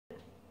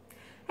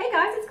Hey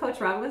guys, it's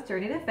Coach Robin with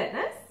Journey to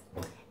Fitness.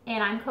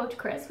 And I'm Coach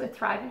Chris with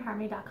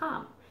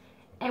ThriveInHarmony.com.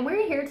 And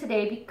we're here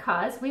today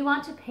because we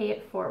want to pay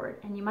it forward.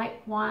 And you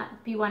might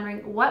be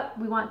wondering what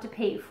we want to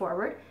pay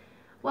forward.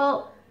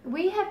 Well,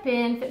 we have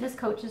been fitness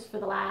coaches for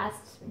the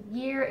last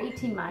year,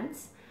 18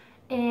 months.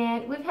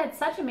 And we've had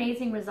such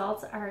amazing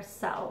results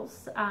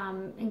ourselves,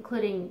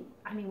 including,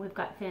 we've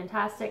got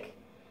fantastic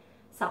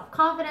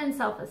self-confidence,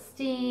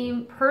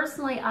 self-esteem.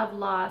 Personally, I've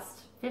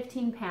lost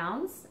 15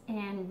 pounds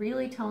and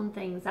really toned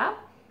things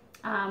up.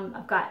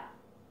 I've got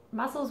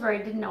muscles where I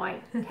didn't know I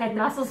had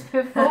muscles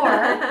before.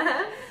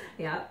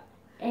 Yeah.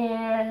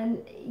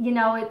 And,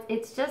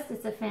 it's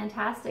a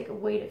fantastic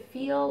way to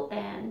feel,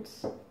 and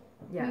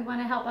we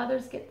want to help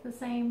others get to the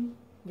same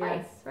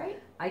place,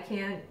 right?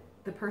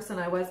 The person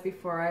I was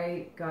before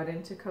I got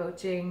into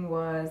coaching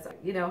was,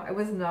 I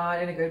was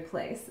not in a good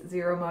place.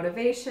 Zero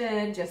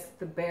motivation, just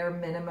the bare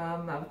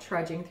minimum of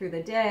trudging through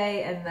the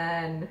day, and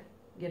then,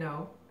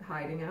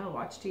 hiding out,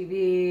 watch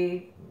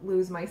TV,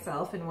 lose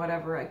myself in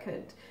whatever I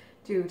could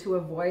do to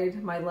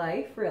avoid my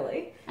life,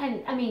 really.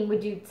 And,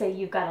 would you say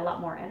you've got a lot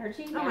more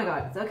energy now? Oh my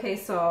God. Okay,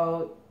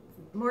 so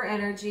more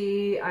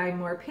energy, I'm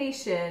more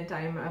patient,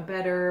 I'm a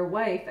better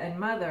wife and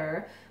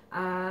mother.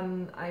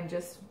 I'm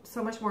just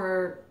so much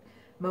more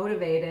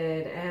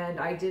motivated, and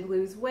I did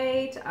lose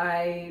weight.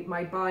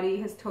 My body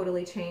has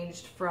totally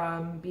changed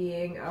from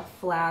being a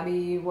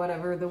flabby,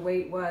 whatever the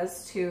weight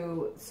was,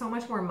 to so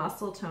much more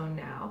muscle tone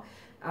now.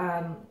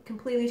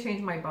 Completely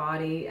changed my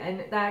body,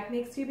 and that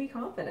makes you be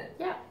confident.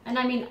 Yeah, and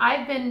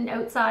I've been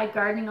outside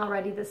gardening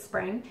already this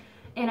spring,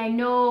 and I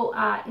know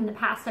in the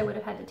past I would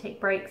have had to take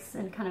breaks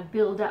and kind of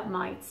build up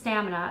my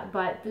stamina,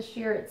 but this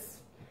year it's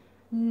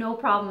no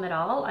problem at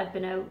all. I've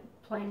been out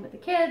playing with the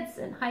kids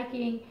and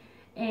hiking,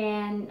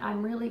 and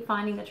I'm really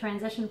finding the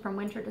transition from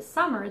winter to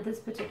summer this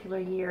particular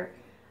year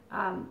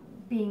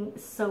being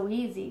so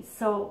easy.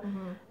 So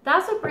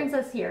that's what brings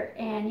us here.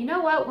 And you know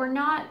what? We're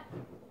not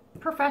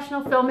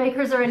professional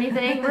filmmakers or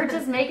anything. We're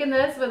just making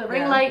this with a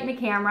ring light and a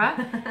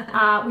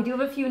camera. We do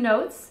have a few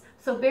notes,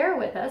 so bear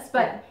with us.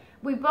 But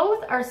we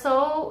both are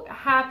so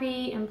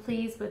happy and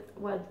pleased with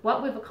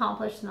what we've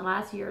accomplished in the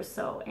last year or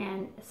so,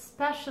 and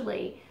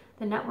especially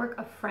the network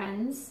of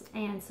friends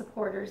and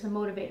supporters and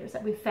motivators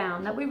that we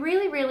found, that we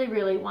really, really,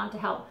 really want to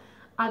help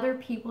other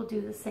people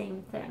do the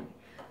same thing.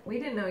 We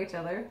didn't know each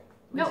other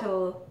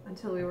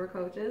until we were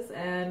coaches,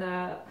 and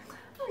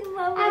we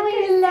love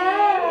each other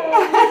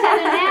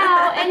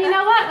now. And you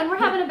know what? When we're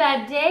having a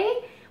bad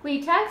day,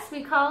 we text,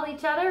 we call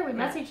each other, we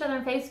message each other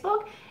on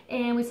Facebook,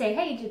 and we say,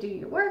 hey, did you do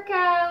your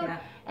workout? Yeah.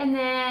 And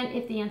then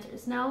if the answer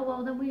is no,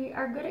 well, then we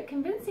are good at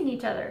convincing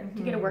each other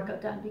to get a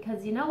workout done,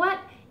 because you know what?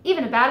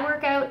 Even a bad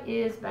workout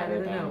is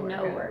better than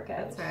no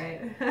workout. That's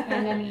right.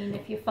 And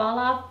if you fall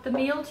off the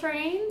meal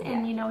train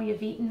and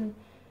you've eaten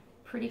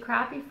pretty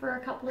crappy for a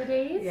couple of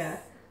days. Yeah.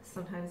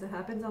 Sometimes it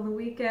happens on the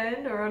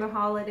weekend or on a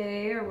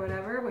holiday or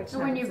whatever. Or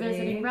when you're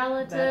visiting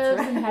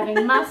relatives and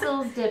having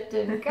mussels dipped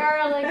in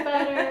garlic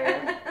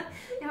butter.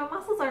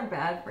 Mussels aren't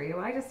bad for you.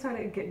 I just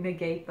try to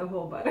negate the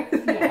whole butter.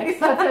 Yeah,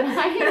 except that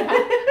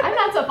I'm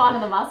not so fond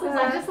of the mussels.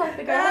 I just like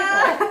the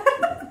garlic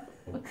butter.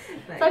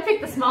 Nice. So I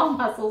picked the small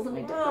mussels and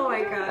I did Oh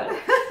my God.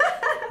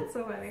 That's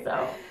so funny.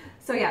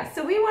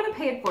 So we want to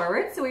pay it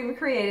forward. So we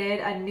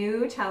created a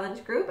new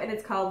challenge group, and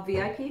it's called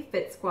VIP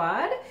Fit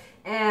Squad.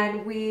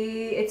 And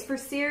it's for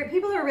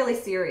people who are really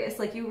serious.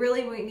 Like, you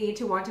really need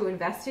to want to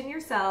invest in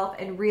yourself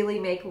and really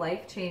make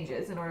life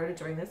changes in order to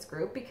join this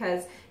group,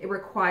 because it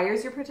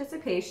requires your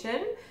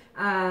participation.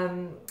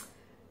 You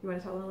want to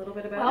tell them a little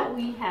bit about it? Well,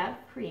 we have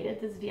created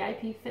this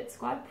VIP Fit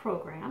Squad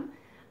program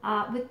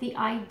with the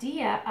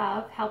idea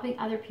of helping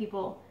other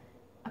people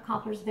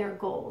accomplish their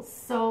goals.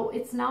 So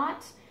it's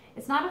not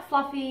a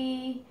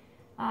fluffy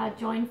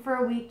join for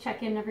a week,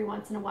 check in every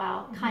once in a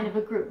while kind of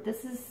a group.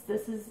 This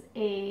is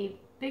a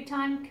big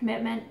time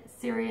commitment,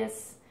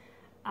 serious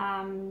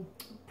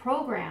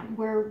program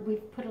where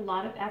we've put a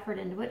lot of effort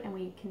into it, and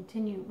we'll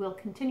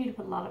continue to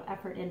put a lot of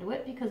effort into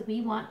it, because we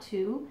want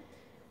to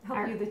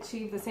help you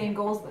achieve the same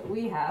goals that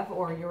we have,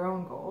 or your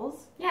own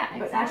goals. Yeah, exactly.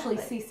 But actually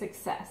see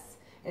success.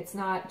 It's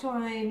not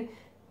join,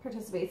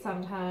 participate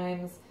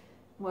sometimes,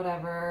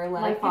 whatever,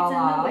 let it fall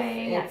off. Life gets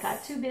in the way, I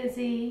got too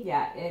busy.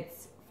 Yeah,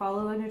 it's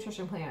follow a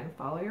nutrition plan,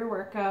 follow your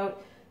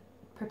workout,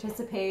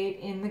 participate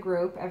in the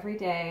group every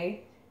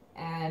day,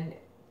 and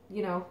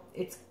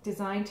it's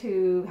designed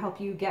to help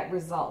you get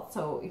results.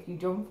 So if you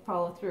don't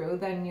follow through,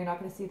 then you're not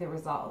going to see the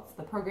results.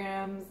 The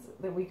programs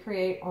that we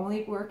create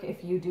only work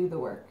if you do the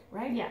work,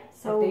 right? Yeah.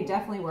 So they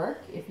definitely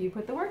work if you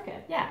put the work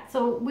in. Yeah.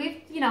 So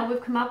we've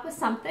come up with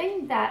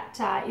something that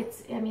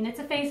it's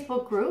a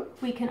Facebook group.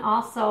 We can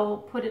also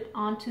put it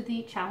onto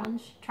the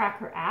Challenge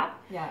Tracker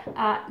app.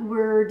 Yeah.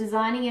 We're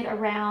designing it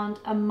around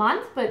a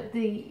month, but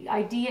the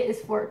idea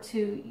is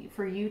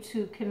for you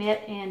to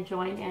commit and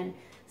join and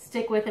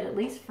stick with it at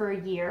least for a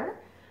year.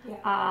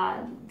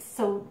 Yeah.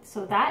 So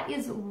that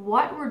is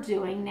what we're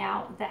doing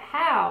now. The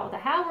how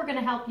we're going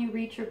to help you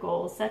reach your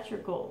goals, set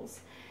your goals,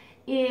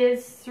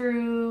 is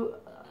through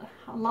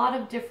a lot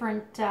of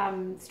different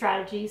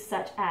strategies,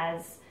 such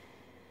as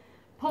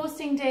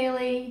posting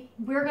daily.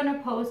 We're going to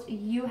post.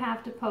 You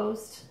have to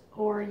post,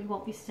 or you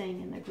won't be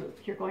staying in the group.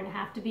 You're going to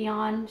have to be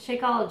on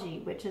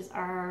Shakeology, which is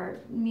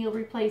our meal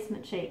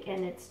replacement shake.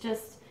 And it's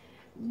just,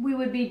 we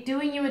would be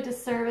doing you a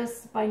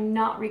disservice by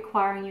not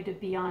requiring you to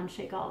be on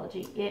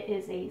Shakeology. It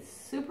is a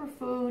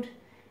superfood.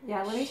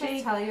 Yeah, let me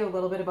just tell you a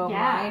little bit about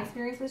my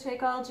experience with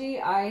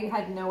Shakeology. I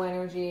had no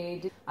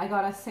energy. I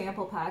got a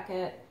sample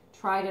packet,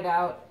 tried it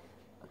out.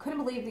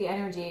 Couldn't believe the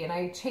energy, and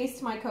I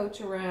chased my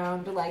coach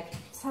around like,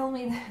 sell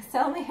me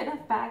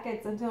enough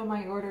packets until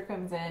my order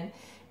comes in.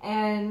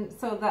 And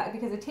so that,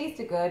 because it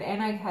tasted good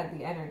and I had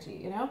the energy,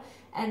 you know.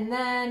 And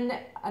then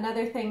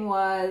another thing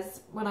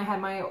was when I had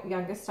my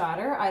youngest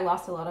daughter, I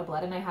lost a lot of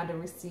blood and I had to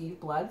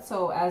receive blood.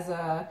 So as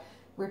a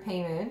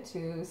repayment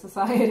to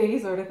society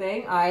sort of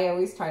thing, I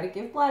always try to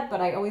give blood,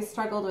 but I always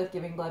struggled with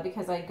giving blood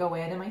because I'd go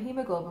in and my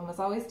hemoglobin was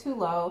always too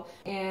low.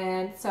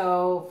 And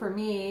so for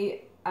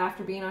me,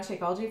 after being on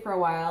Shakeology for a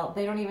while,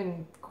 they don't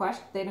even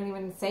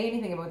say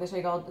anything about the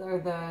Shakeology or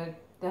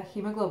the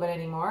hemoglobin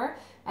anymore.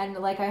 And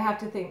like, I have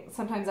to think,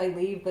 sometimes I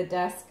leave the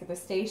desk, the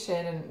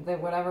station and the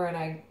whatever,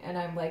 and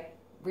I'm like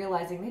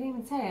realizing they didn't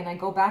even say, and I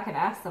go back and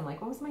ask them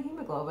like, what was my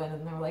hemoglobin?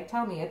 And they were like,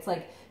 tell me. It's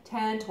like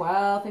 10,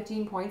 12,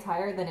 15 points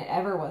higher than it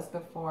ever was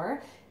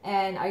before.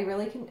 And I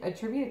really can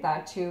attribute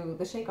that to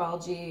the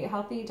Shakeology,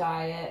 healthy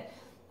diet,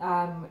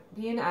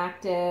 being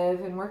active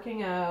and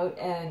working out,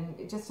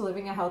 and just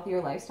living a healthier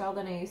lifestyle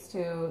than I used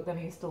to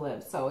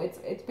live. So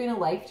it's been a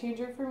life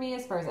changer for me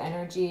as far as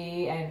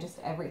energy and just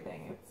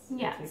everything.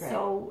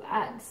 So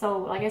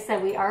like I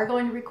said, we are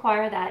going to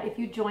require that if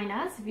you join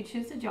us, if you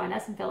choose to join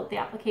us and fill out the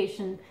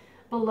application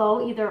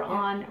below, either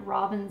on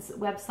Robin's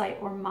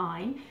website or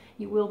mine,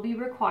 you will be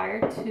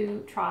required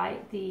to try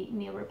the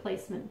meal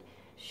replacement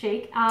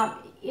shake. And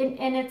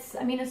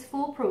it's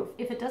foolproof.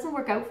 If it doesn't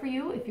work out for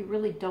you, if you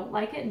really don't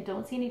like it and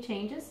don't see any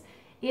changes,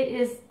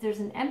 there's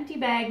an empty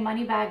bag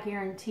money back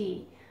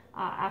guarantee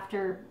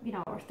after,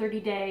 or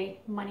 30-day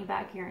money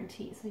back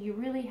guarantee. So you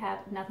really have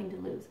nothing to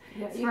lose.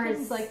 Yeah, you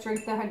can like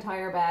drink the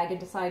entire bag and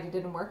decide it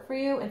didn't work for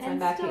you and send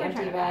back the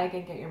empty bag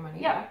and get your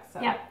money back.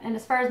 So. Yeah, and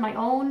as far as my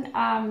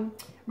own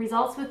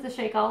results with the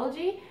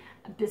Shakeology,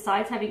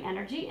 besides having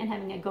energy and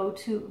having a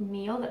go-to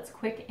meal that's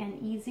quick and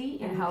easy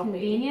and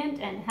convenient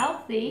and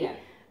healthy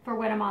for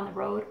when I'm on the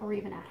road or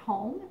even at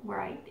home, where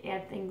I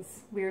add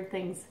weird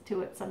things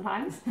to it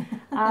sometimes.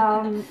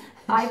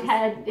 I've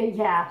had,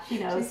 she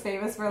knows. She's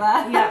famous for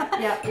that.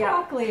 Yeah.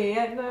 Broccoli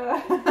and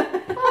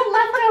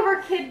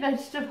leftover kid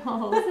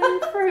vegetables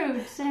and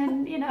fruit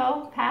and,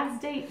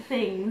 past date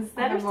things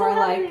that are more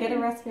like, get a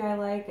recipe I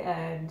like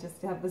and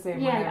just have the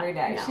same one every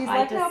day. She's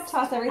like, no,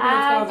 toss everything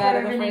that's going bad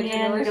in the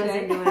fridge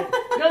and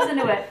goes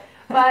into it.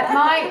 But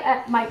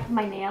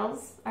my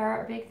nails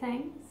are a big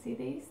thing. See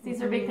these?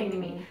 These are a big thing to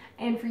me.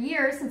 And for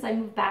years, since I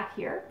moved back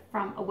here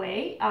from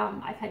away,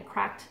 I've had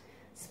cracked,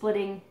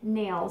 splitting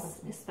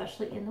nails,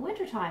 especially in the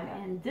wintertime.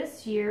 And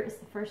this year is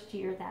the first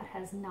year that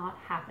has not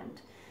happened.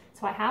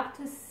 So I have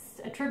to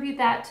attribute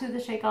that to the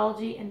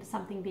Shakeology and to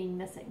something being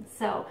missing.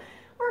 So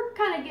we're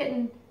kind of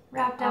getting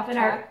wrapped up in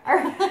our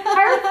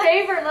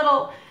favorite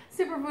little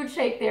superfood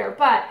shake there.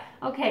 But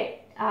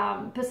okay,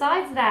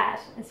 besides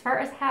that, as far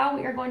as how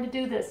we are going to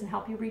do this and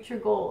help you reach your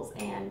goals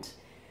and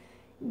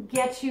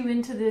get you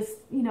into this,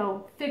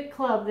 fit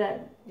club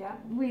that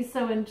we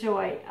so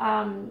enjoy.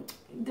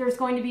 There's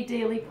going to be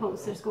daily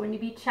posts. There's going to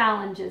be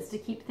challenges to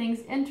keep things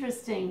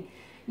interesting.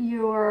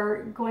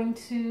 You're going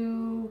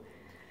to...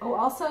 Oh,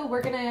 also,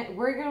 we're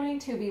going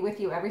to be with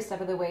you every step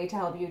of the way to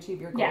help you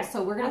achieve your goals.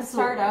 So we're going to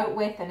start out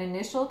with an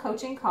initial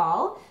coaching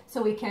call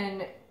so we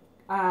can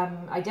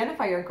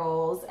identify your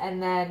goals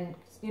and then,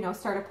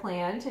 start a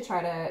plan to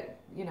try to,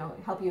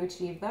 help you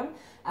achieve them.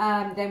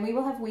 Then we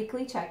will have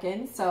weekly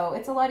check-ins. So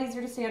it's a lot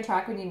easier to stay on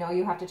track when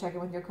you have to check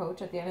in with your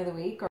coach at the end of the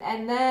week.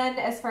 And then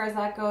as far as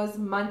that goes,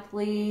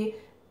 monthly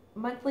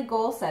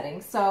goal setting.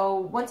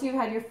 So once you've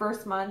had your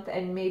first month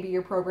and maybe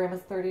your program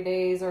is 30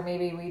 days or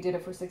maybe we did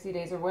it for 60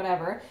 days or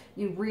whatever,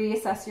 you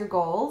reassess your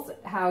goals,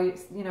 how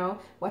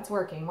what's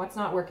working, what's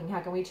not working,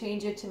 how can we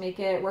change it to make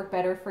it work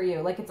better for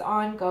you. Like, it's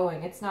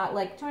ongoing. It's not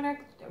like join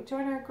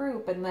our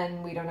group and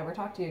then we don't ever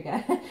talk to you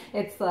again.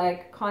 It's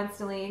like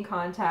constantly in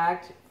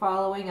contact,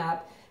 following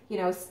up,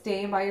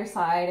 staying by your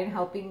side and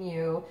helping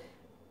you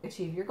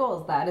achieve your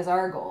goals. That is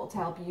our goal, to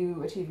help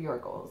you achieve your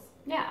goals.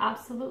 Yeah,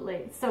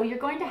 absolutely. So you're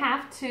going to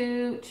have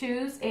to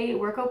choose a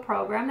workout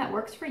program that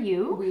works for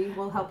you. We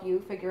will help you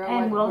figure out what works for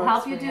you. And we'll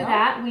help you do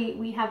that.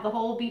 We have the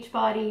whole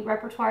Beachbody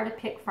repertoire to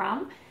pick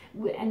from,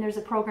 and there's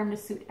a program to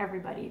suit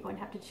everybody. You're going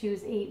to have to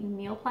choose a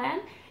meal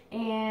plan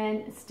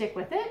and stick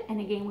with it. And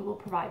again, we will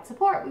provide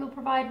support. We will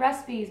provide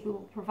recipes. We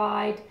will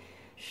provide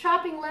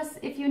shopping lists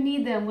if you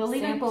need them. We'll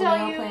even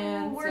tell you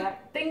where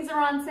things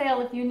are on sale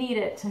if you need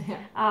it.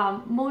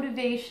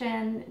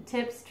 Motivation,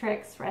 tips,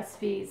 tricks,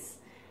 recipes,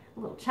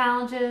 little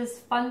challenges,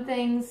 fun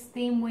things,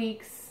 theme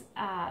weeks.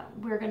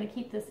 We're going to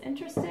keep this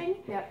interesting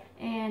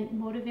and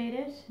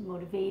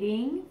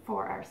motivating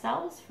for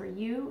ourselves, for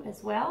you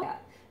as well. Yeah.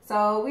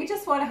 So we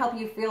just want to help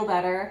you feel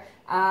better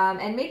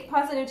and make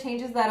positive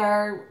changes that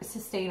are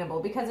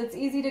sustainable, because it's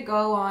easy to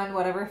go on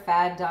whatever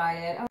fad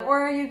diet,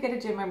 or you get a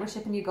gym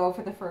membership and you go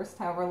for the first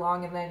however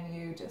long and then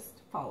you just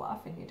fall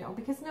off and you don't,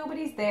 because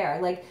nobody's there.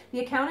 Like, the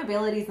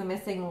accountability is the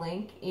missing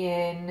link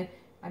in...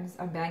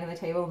 I'm banging the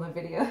table and the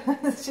video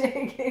is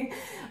shaking.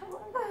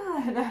 Oh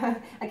my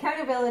God.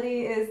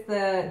 Accountability is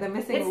the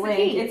missing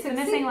link. It's the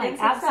missing link.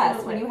 Success.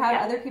 Absolutely. When you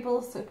have other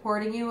people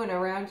supporting you and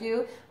around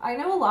you. I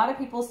know a lot of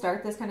people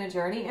start this kind of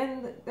journey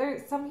and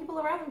there's some people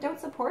around them don't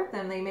support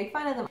them. They make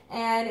fun of them.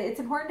 And it's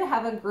important to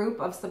have a group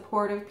of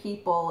supportive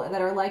people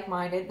that are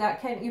like-minded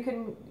that you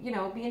can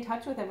be in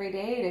touch with every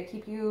day to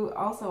keep you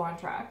also on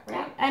track, right?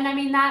 Yeah. And I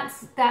mean,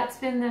 that's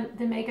been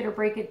the make it or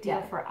break it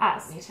deal for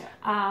us. Me too.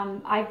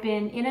 I've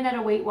been in and out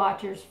of Weight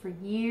Watchers for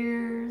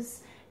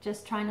years,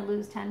 just trying to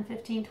lose 10,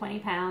 15, 20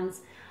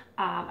 pounds.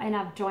 And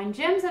I've joined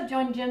gyms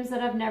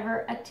that I've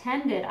never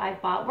attended.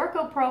 I've bought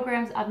workout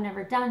programs I've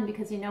never done,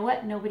 because you know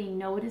what? Nobody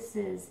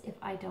notices if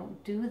I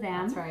don't do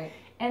them. That's right.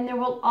 And there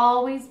will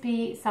always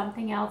be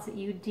something else that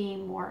you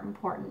deem more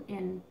important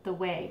in the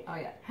way. Oh,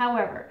 yeah.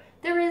 However,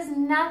 there is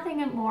nothing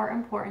more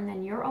important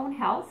than your own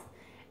health,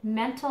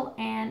 mental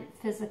and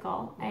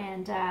physical.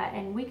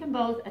 And we can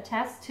both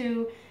attest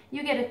to,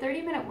 you get a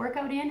 30-minute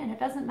workout in, and it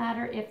doesn't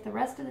matter if the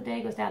rest of the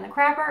day goes down the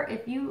crapper.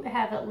 If you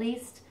have at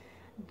least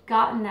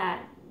gotten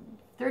that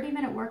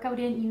 30-minute workout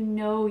in,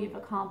 you've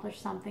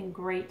accomplished something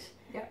great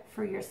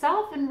for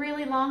yourself and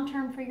really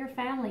long-term for your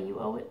family. You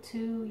owe it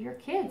to your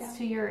kids,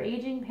 to your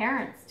aging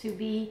parents, to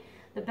be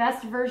the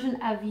best version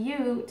of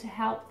you to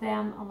help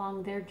them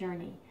along their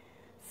journey.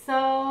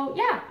 So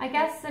yeah, I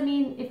guess,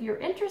 if you're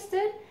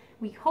interested,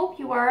 we hope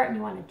you are, and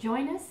you want to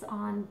join us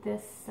on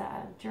this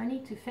journey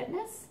to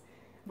fitness,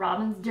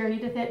 Robin's journey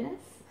to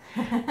fitness.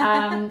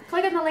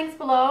 Click on the links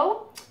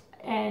below,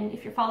 and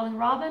if you're following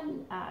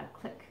Robin,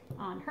 click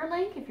on her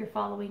link. If you're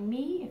following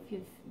me, if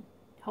you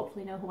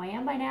hopefully know who I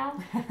am by now,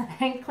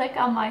 and click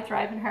on my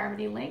Thrive in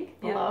Harmony link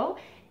below,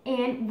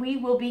 and we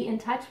will be in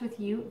touch with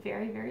you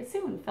very, very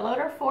soon. Fill out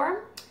our form,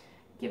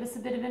 give us a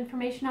bit of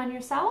information on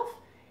yourself,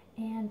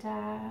 and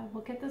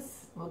we'll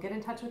get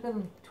in touch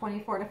within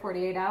 24 to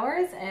 48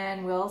 hours,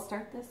 and we'll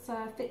start this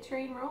fit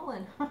train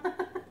rolling.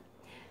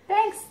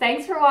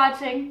 Thanks for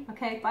watching.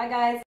 Okay, bye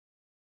guys.